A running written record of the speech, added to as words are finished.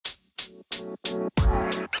So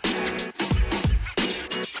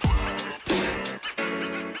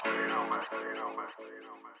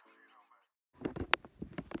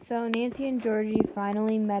Nancy and Georgie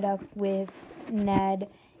finally met up with Ned,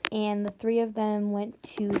 and the three of them went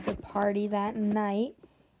to the party that night,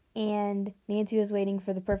 and Nancy was waiting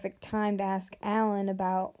for the perfect time to ask Alan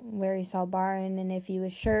about where he saw Barton and if he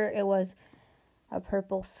was sure it was a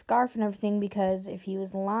purple scarf and everything, because if he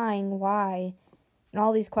was lying, why? And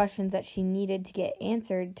all these questions that she needed to get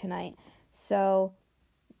answered tonight. So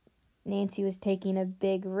Nancy was taking a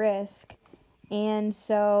big risk, and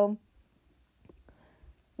so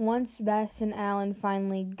once Bess and Alan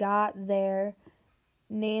finally got there,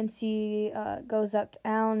 Nancy goes up to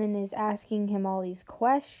Alan and is asking him all these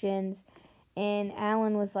questions, and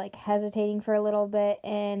Alan was like hesitating for a little bit,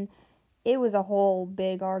 and it was a whole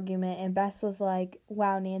big argument, and Bess was like,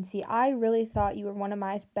 wow, Nancy, I really thought you were one of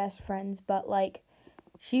my best friends, but like,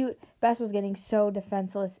 Bess was getting so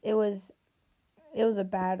defenseless. It was a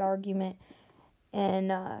bad argument,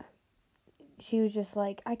 and she was just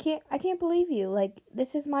like, I can't believe you. Like,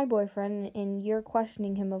 this is my boyfriend, and you're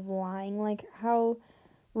questioning him of lying. Like, how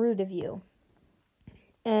rude of you.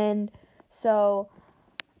 And so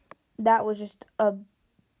that was just a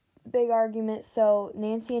big argument. So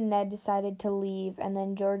Nancy and Ned decided to leave, and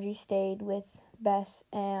then Georgie stayed with Bess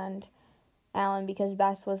and Alan because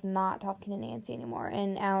Bess was not talking to Nancy anymore,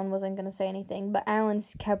 and Alan wasn't going to say anything. But Alan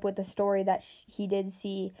kept with the story that he did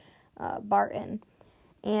see Barton.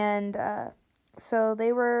 And so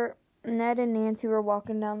Ned and Nancy were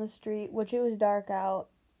walking down the street, which it was dark out,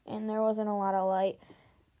 and there wasn't a lot of light.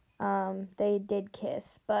 They did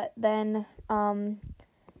kiss, but then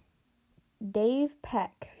Dave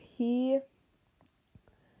Peck, he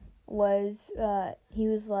was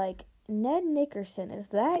like, Ned Nickerson, is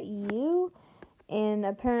that you? And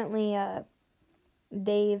apparently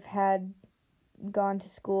Dave had gone to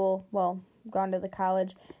the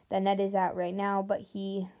college that Ned is at right now, but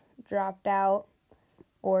he dropped out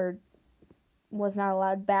or was not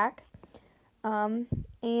allowed back.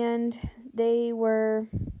 And they were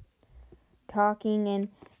talking, and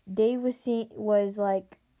Dave was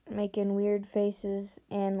like making weird faces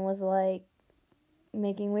and was like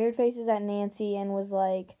making weird faces at Nancy and was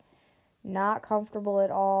like not comfortable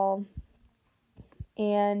at all.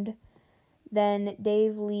 And then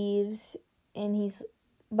Dave leaves, and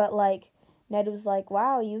but like Ned was like,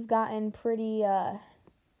 wow, you've gotten pretty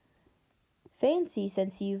fancy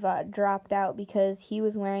since you've dropped out, because he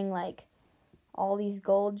was wearing like all these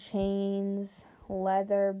gold chains,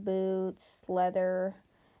 leather boots, leather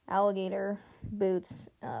alligator boots,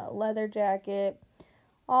 leather jacket,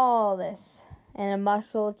 all this, and a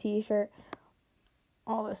muscle t-shirt,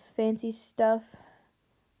 all this fancy stuff.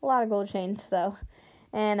 A lot of gold chains though.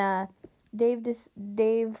 And Dave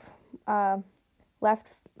left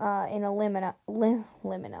in a limo,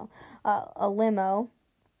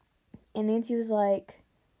 and Nancy was like,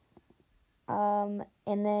 and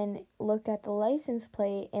then looked at the license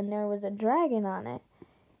plate, and there was a dragon on it.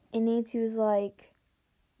 And Nancy was like,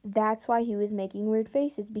 that's why he was making weird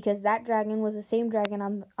faces, because that dragon was the same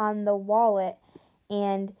dragon on the wallet,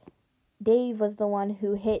 and Dave was the one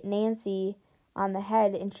who hit Nancy on the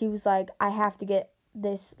head, and she was like, I have to get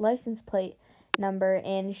this license plate number,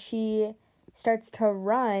 and she starts to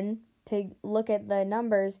run to look at the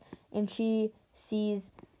numbers, and she sees,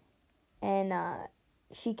 and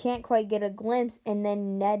she can't quite get a glimpse, and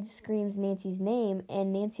then Ned screams Nancy's name,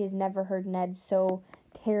 and Nancy has never heard Ned so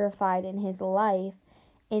terrified in his life,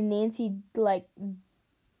 and Nancy like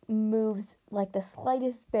moves like the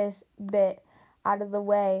slightest bit out of the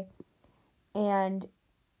way, and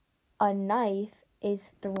a knife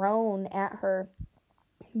is thrown at her,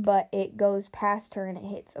 but it goes past her and it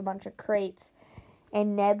hits a bunch of crates,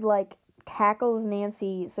 and Ned like tackles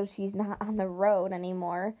Nancy so she's not on the road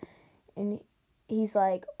anymore, and he's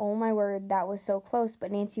like, oh my word, that was so close.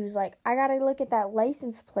 But Nancy was like, I gotta look at that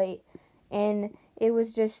license plate, and it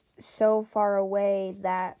was just so far away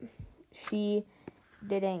that she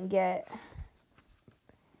didn't get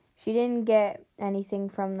anything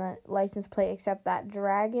from the license plate except that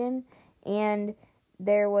dragon, and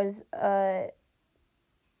there was an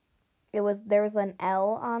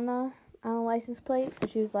L on the license plate, so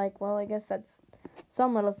she was like, well, I guess that's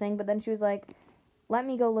some little thing. But then she was like, let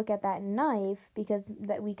me go look at that knife, because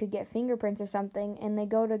that we could get fingerprints or something. And they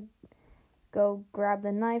go grab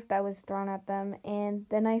the knife that was thrown at them, and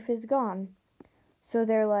the knife is gone. So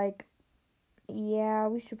they're like, yeah,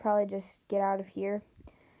 we should probably just get out of here.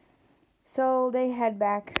 So they head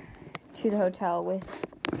back to the hotel.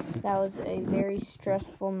 That was a very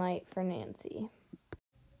stressful night for Nancy.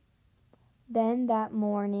 Then that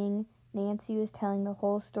morning, Nancy was telling the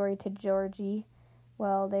whole story to Georgie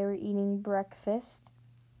while they were eating breakfast,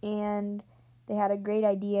 and they had a great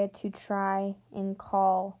idea to try and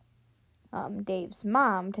call Dave's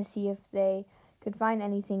mom to see if they could find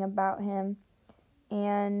anything about him.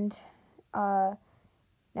 And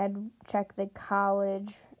Ned checked the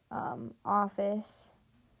college office,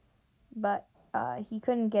 but he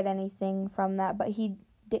couldn't get anything from that. But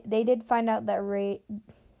they did find out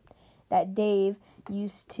that Dave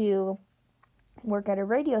used to work at a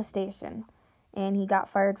radio station, and he got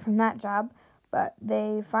fired from that job. But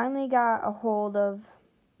they finally got a hold of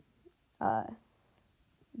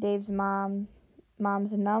Dave's mom's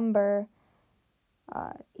number,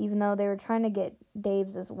 even though they were trying to get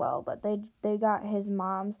Dave's as well, but they got his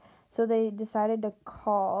mom's. So they decided to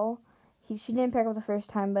call. She didn't pick up the first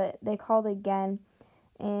time, but they called again,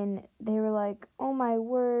 and they were like, "Oh my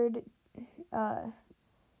word,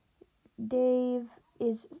 Dave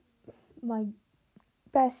is my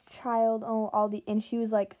best child." And she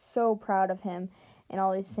was like so proud of him and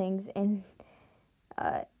all these things, and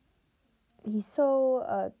he's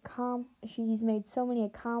so he's made so many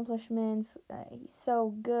accomplishments. He's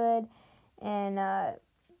so good, and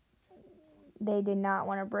they did not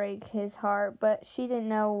want to break his heart, but she didn't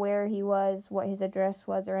know where he was, what his address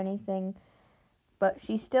was, or anything. But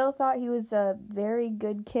she still thought he was a very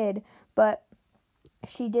good kid. But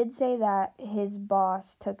she did say that his boss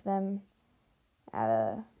took them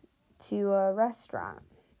to a restaurant.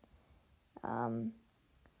 And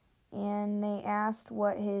they asked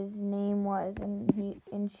what his name was,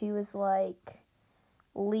 and she was like,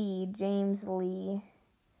 Lee, James Lee.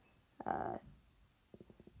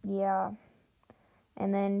 Yeah.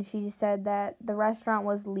 And then she said that the restaurant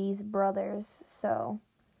was Lee's Brothers, so.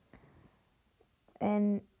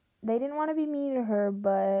 And they didn't want to be mean to her,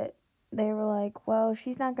 but they were like, well,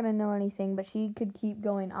 she's not going to know anything, but she could keep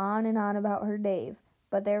going on and on about her Dave.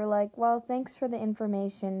 But they were like, well, thanks for the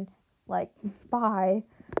information, like, bye.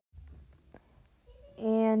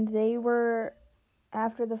 And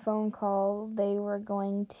after the phone call, they were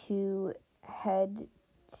going to head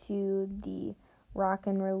to the Rock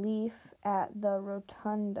and Relief at the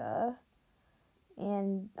Rotunda,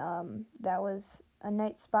 and that was a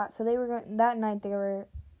night spot. So that night they were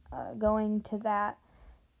going to that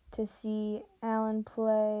to see Alan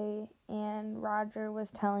play, and Roger was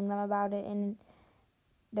telling them about it, and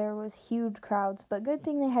there was huge crowds, but good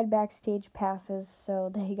thing they had backstage passes,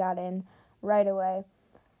 so they got in right away.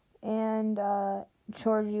 And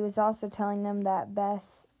Georgie was also telling them that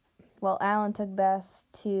Alan took Bess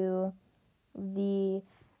to the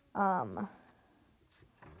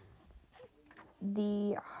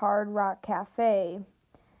Hard Rock Cafe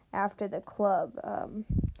after the club,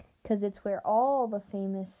 because it's where all the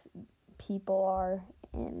famous people are,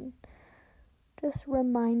 and just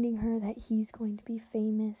reminding her that he's going to be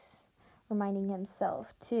famous, reminding himself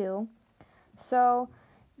too. So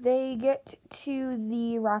they get to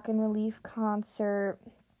the Rock and Relief concert,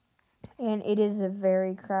 and it is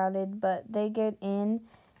very crowded, but they get in,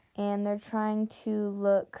 and they're trying to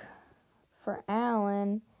look for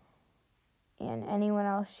Alan and anyone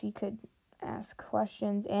else she could ask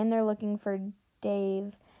questions, and they're looking for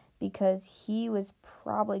Dave because he was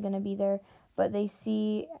probably going to be there, but they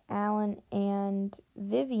see Alan and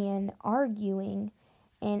Vivian arguing,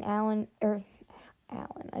 and Alan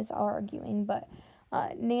is arguing, but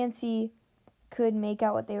Nancy could make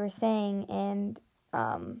out what they were saying, and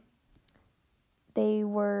they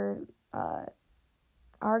were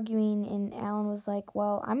arguing, and Alan was like,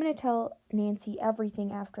 well, I'm going to tell Nancy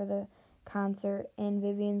everything after the concert, and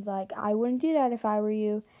Vivian's like, I wouldn't do that if I were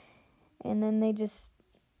you. And then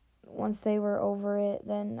once they were over it,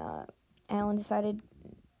 then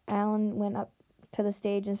Alan went up to the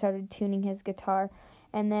stage and started tuning his guitar,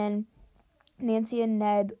 and then Nancy and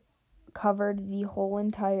Ned covered the whole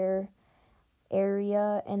entire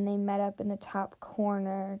area, and they met up in the top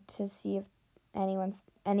corner to see if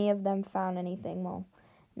any of them found anything. Well,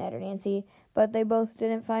 Ned or Nancy, but they both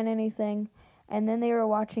didn't find anything. And then they were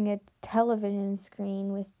watching a television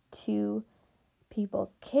screen with two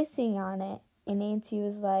people kissing on it, and Nancy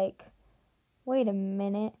was like, wait a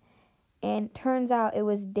minute. And turns out it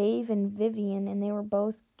was Dave and Vivian, and they were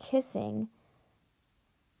both kissing.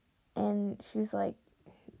 And she was like,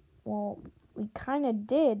 well, we kind of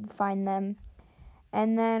did find them.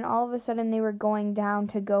 And then all of a sudden they were going down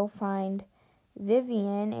to go find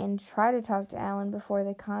Vivian and try to talk to Alan before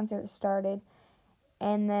the concert started.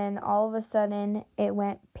 And then all of a sudden it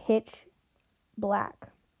went pitch black.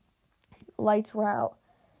 Lights were out.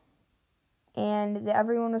 And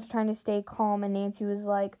everyone was trying to stay calm, and Nancy was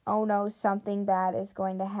like, oh no, something bad is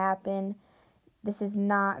going to happen. this is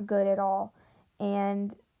not good at all.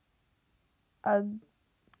 And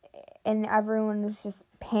and everyone was just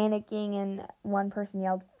panicking, and one person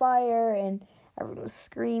yelled fire, and everyone was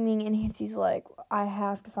screaming, and Nancy's like, I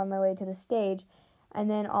have to find my way to the stage. And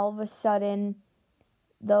then all of a sudden,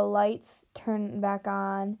 the lights turn back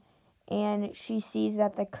on, and she sees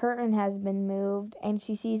that the curtain has been moved, and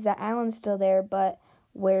she sees that Alan's still there, but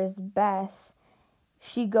where's Bess?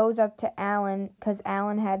 She goes up to Alan, because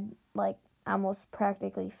Alan had, like, almost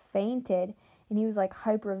practically fainted, and he was, like,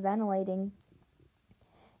 hyperventilating.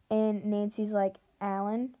 And Nancy's like,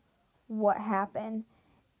 Alan, what happened?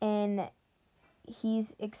 And he's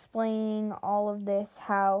explaining all of this,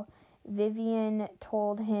 how Vivian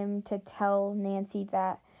told him to tell Nancy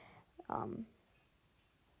that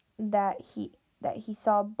that he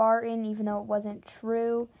saw Barton, even though it wasn't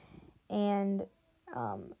true, and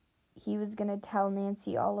he was gonna tell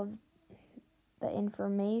Nancy all of the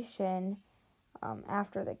information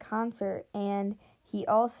after the concert. And he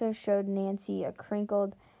also showed Nancy a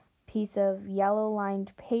crinkled piece of yellow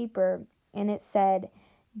lined paper, and it said,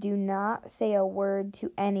 do not say a word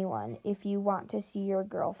to anyone if you want to see your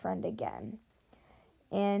girlfriend again.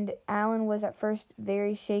 And Alan was at first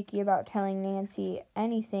very shaky about telling Nancy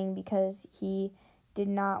anything, because he did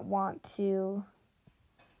not want to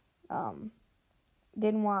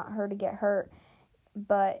didn't want her to get hurt.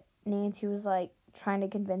 But Nancy was like trying to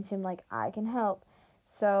convince him, like, I can help.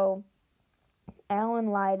 So Alan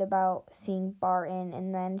lied about seeing Barton,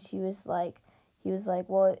 and then he was like,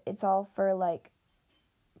 well, it's all for, like,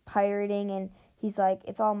 pirating, and he's like,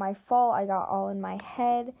 it's all my fault, I got all in my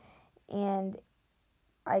head, and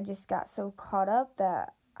I just got so caught up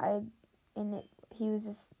that he was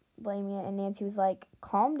just blaming it, and Nancy was like,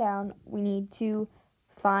 calm down, we need to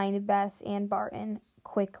find Bess and Barton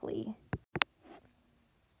quickly.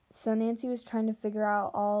 So Nancy was trying to figure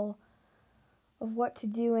out all of what to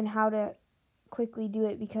do and how to quickly do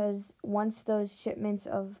it, because once those shipments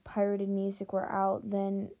of pirated music were out,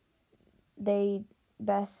 then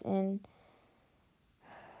Bess and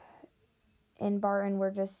Barton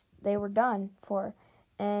were done for.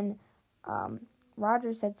 And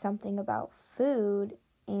Roger said something about food,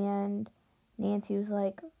 and Nancy was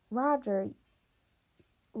like, Roger,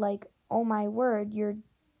 like, oh my word, you're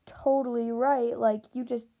totally right, like,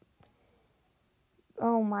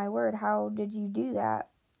 oh my word, how did you do that?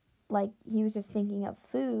 Like, he was just thinking of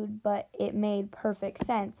food, but it made perfect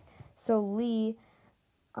sense. So Lee,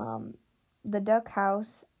 the duck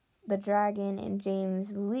house, the dragon, and James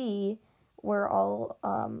Lee were all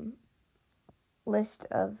list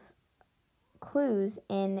of clues,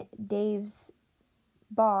 and Dave's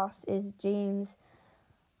boss is James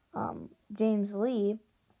Lee,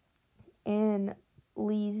 and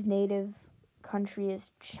Lee's native country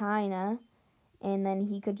is China, and then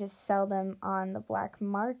he could just sell them on the black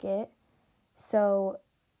market. So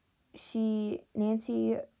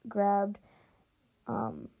Nancy grabbed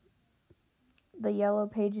the yellow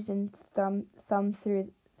pages and thumbed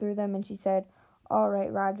through them, and she said, all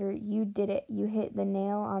right, Roger, you did it. You hit the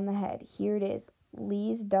nail on the head. Here it is,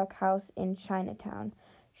 Lee's Duck House in Chinatown.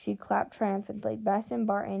 She clapped triumphantly. Bess and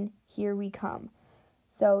Barton, here we come.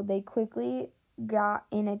 So they quickly got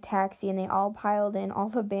in a taxi, and they all piled in, all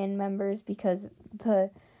the band members, because the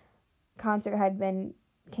concert had been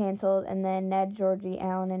canceled, and then Ned, Georgie,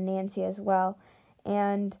 Alan, and Nancy as well.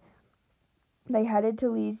 And they headed to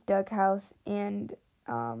Lee's Duck House, and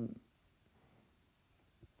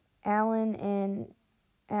Alan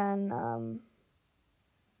and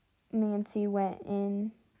Nancy went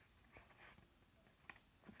in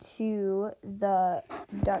to the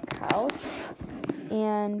duck house,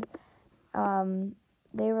 and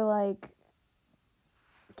they were like,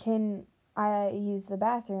 can I use the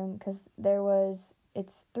bathroom? Because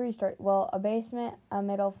it's 3 stories, well, a basement, a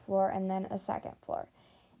middle floor, and then a second floor.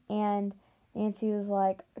 And Nancy was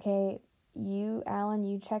like, okay, Alan,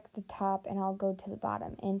 you check the top, and I'll go to the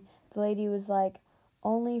bottom. And the lady was like,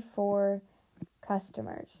 only 4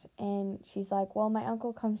 customers. And she's like, well, my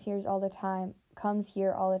uncle comes here all the time.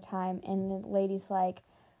 And the lady's like,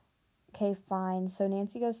 okay, fine. So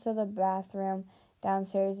Nancy goes to the bathroom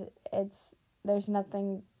downstairs. There's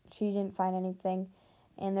nothing. She didn't find anything.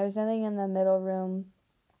 And there's nothing in the middle room.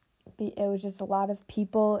 It was just a lot of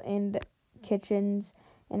people and kitchens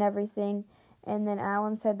and everything. And then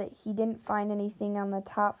Alan said that he didn't find anything on the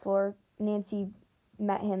top floor. Nancy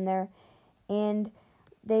met him there, and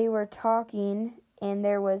they were talking, and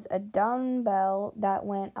there was a dumbbell that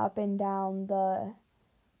went up and down the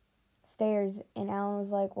stairs, and Alan was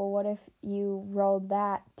like, well, what if you rolled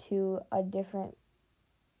that to a different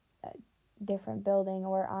building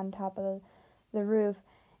or on top of the roof?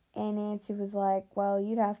 And Nancy was like, well,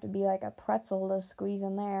 you'd have to be like a pretzel to squeeze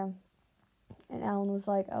in there. And Alan was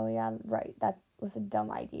like, oh yeah, right, that was a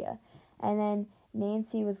dumb idea. And then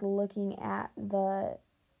Nancy was looking at the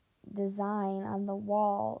design on the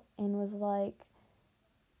wall and was like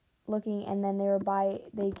looking, and then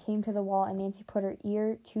they came to the wall, and Nancy put her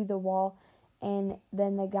ear to the wall, and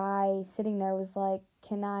then the guy sitting there was like,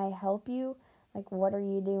 can I help you? Like, what are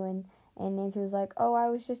you doing? And Nancy was like, oh, I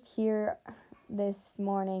was just here this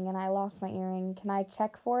morning and I lost my earring. Can I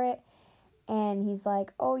check for it? And he's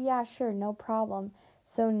like, oh yeah, sure, no problem.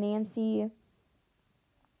 So Nancy,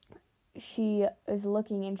 she is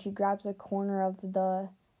looking, and she grabs a corner of uh,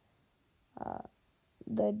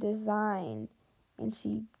 the design, and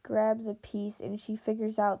she grabs a piece, and she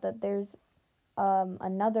figures out that there's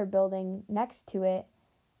another building next to it.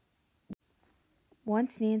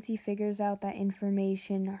 Once Nancy figures out that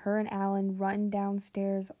information, her and Alan run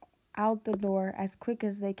downstairs out the door as quick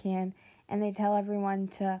as they can, and they tell everyone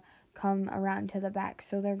to come around to the back.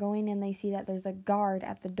 So they're going, and they see that there's a guard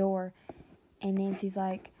at the door, and Nancy's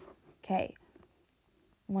like, okay,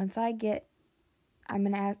 once I'm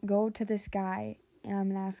gonna go to this guy, and I'm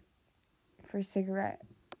gonna ask for a cigarette,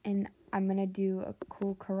 and I'm gonna do a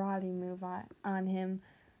cool karate move on him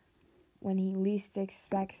when he least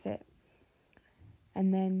expects it.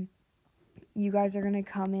 And then you guys are gonna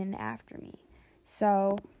come in after me.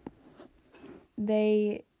 So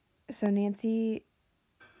Nancy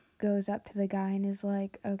goes up to the guy and is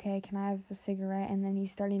like, okay, can I have a cigarette? And then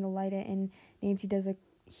he's starting to light it, and Nancy does a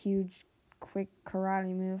huge, quick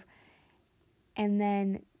karate move. And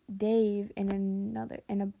then Dave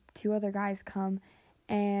and two other guys come,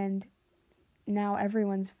 and now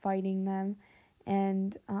everyone's fighting them,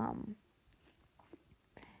 and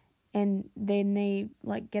then they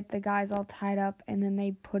like get the guys all tied up, and then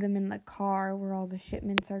they put them in the car where all the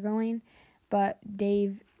shipments are going. But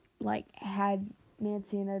Dave like had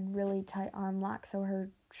Nancy in a really tight arm lock, so her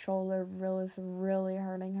shoulder was really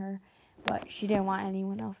hurting her, but she didn't want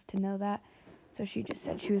anyone else to know that, so she just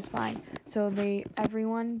said she was fine. So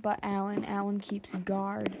everyone but Alan keeps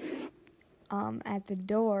guard at the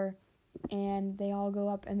door, and they all go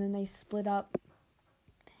up, and then they split up,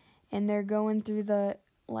 and they're going through the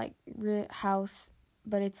like house,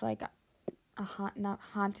 but it's like not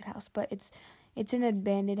haunted house, but it's an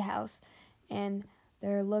abandoned house, and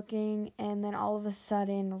they're looking, and then all of a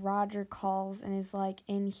sudden Roger calls and is like,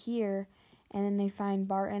 in here, and then they find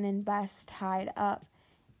Barton and Bess tied up,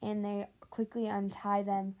 and they quickly untie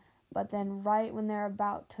them, but then right when they're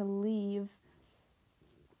about to leave,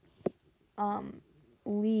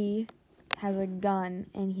 Lee has a gun,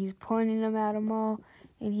 and he's pointing them at them all,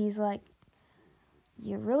 and he's like,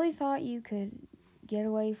 you really thought you could get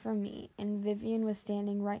away from me? And Vivian was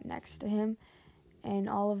standing right next to him, and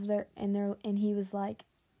and he was like,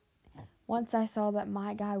 once I saw that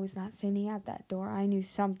my guy was not standing at that door, I knew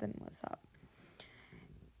something was up.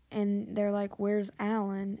 And they're like, where's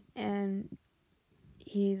Alan? And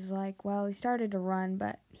he's like, well, he started to run,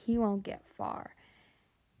 but he won't get far.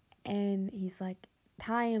 And he's like,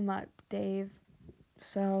 tie him up, Dave.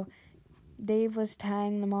 So Dave was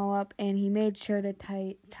tying them all up, and he made sure to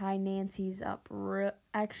tie Nancy's up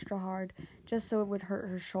extra hard, just so it would hurt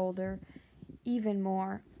her shoulder even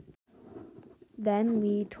more. Then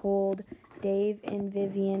Lee told Dave and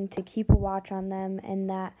Vivian to keep a watch on them, and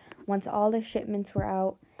that once all the shipments were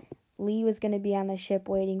out, Lee was going to be on the ship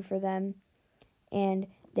waiting for them, and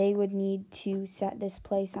they would need to set this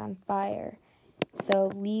place on fire.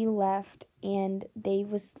 So Lee left, and Dave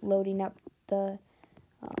was loading up the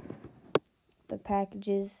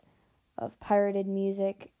packages of pirated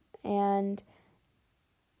music, and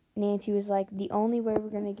Nancy was like, the only way we're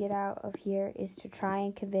going to get out of here is to try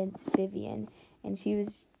and convince Vivian. And she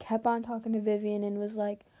kept on talking to Vivian and was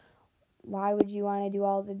like, why would you want to do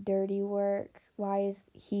all the dirty work? Why is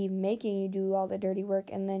he making you do all the dirty work?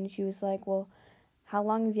 And then she was like, well, how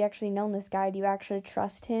long have you actually known this guy? Do you actually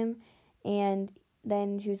trust him? And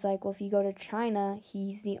then she was like, well, if you go to China,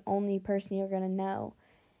 he's the only person you're going to know.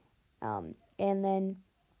 And then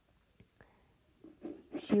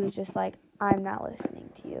she was just like, I'm not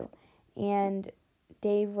listening to you. And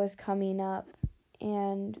Dave was coming up,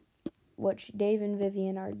 and Dave and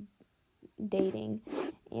Vivian are dating,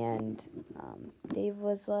 and Dave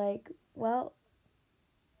was like, well,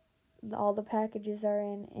 all the packages are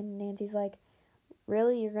in, and Nancy's like,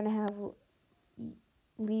 really, you're gonna have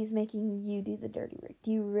Lee's making you do the dirty work?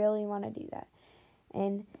 Do you really want to do that?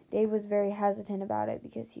 And Dave was very hesitant about it,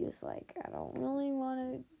 because he was like, I don't really want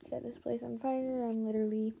to set this place on fire. I'm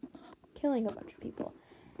literally killing a bunch of people.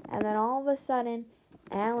 And then all of a sudden,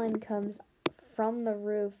 Alan comes from the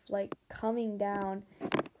roof, like coming down,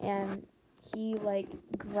 and he, like,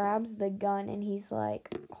 grabs the gun, and he's like,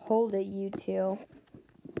 hold it, you two.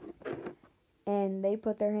 And they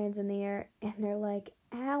put their hands in the air, and they're like,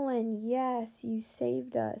 Alan, yes, you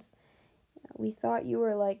saved us. We thought you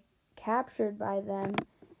were, like, captured by them.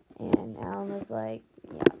 And Alan was like,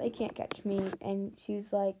 yeah, they can't catch me. And he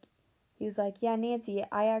was like, yeah, Nancy,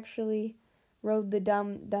 I actually rode the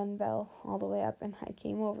dumbbell all the way up, and I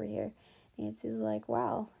came over here. Nancy was like,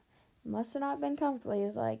 wow, must have not been comfortable. He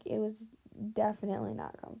was like, it was definitely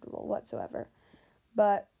not comfortable whatsoever.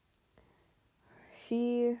 But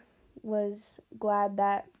she was glad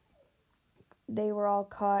that they were all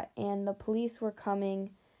caught, and the police were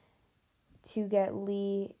coming to get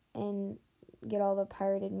Lee and get all the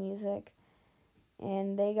pirated music,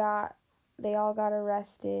 and they all got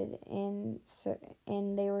arrested, and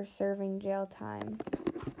they were serving jail time.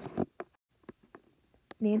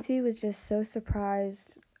 Nancy was just so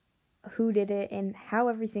surprised who did it and how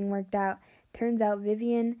everything worked out. Turns out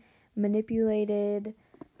Vivian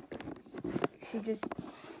just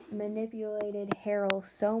manipulated Harold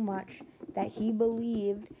so much that he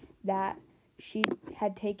believed that she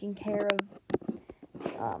had taken care of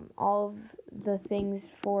all of the things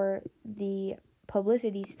for the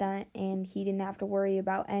publicity stunt, and he didn't have to worry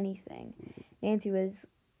about anything. Nancy was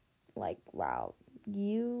like, wow,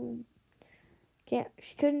 she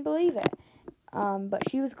couldn't believe it. But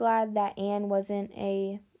she was glad that Anne wasn't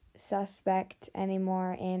a suspect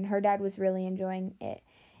anymore, and her dad was really enjoying it.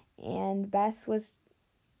 And Bess was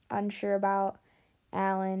unsure about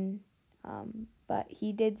Alan, but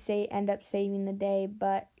he did end up saving the day,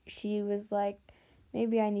 but she was like,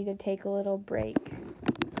 maybe I need to take a little break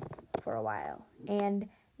for a while. And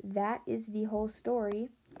that is the whole story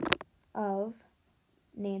of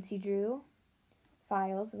Nancy Drew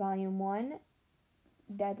Files, Volume 1,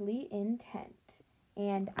 Deadly Intent.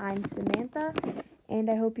 And I'm Samantha, and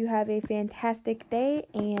I hope you have a fantastic day,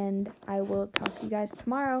 and I will talk to you guys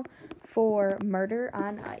tomorrow for Murder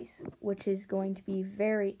on Ice, which is going to be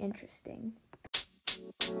very interesting.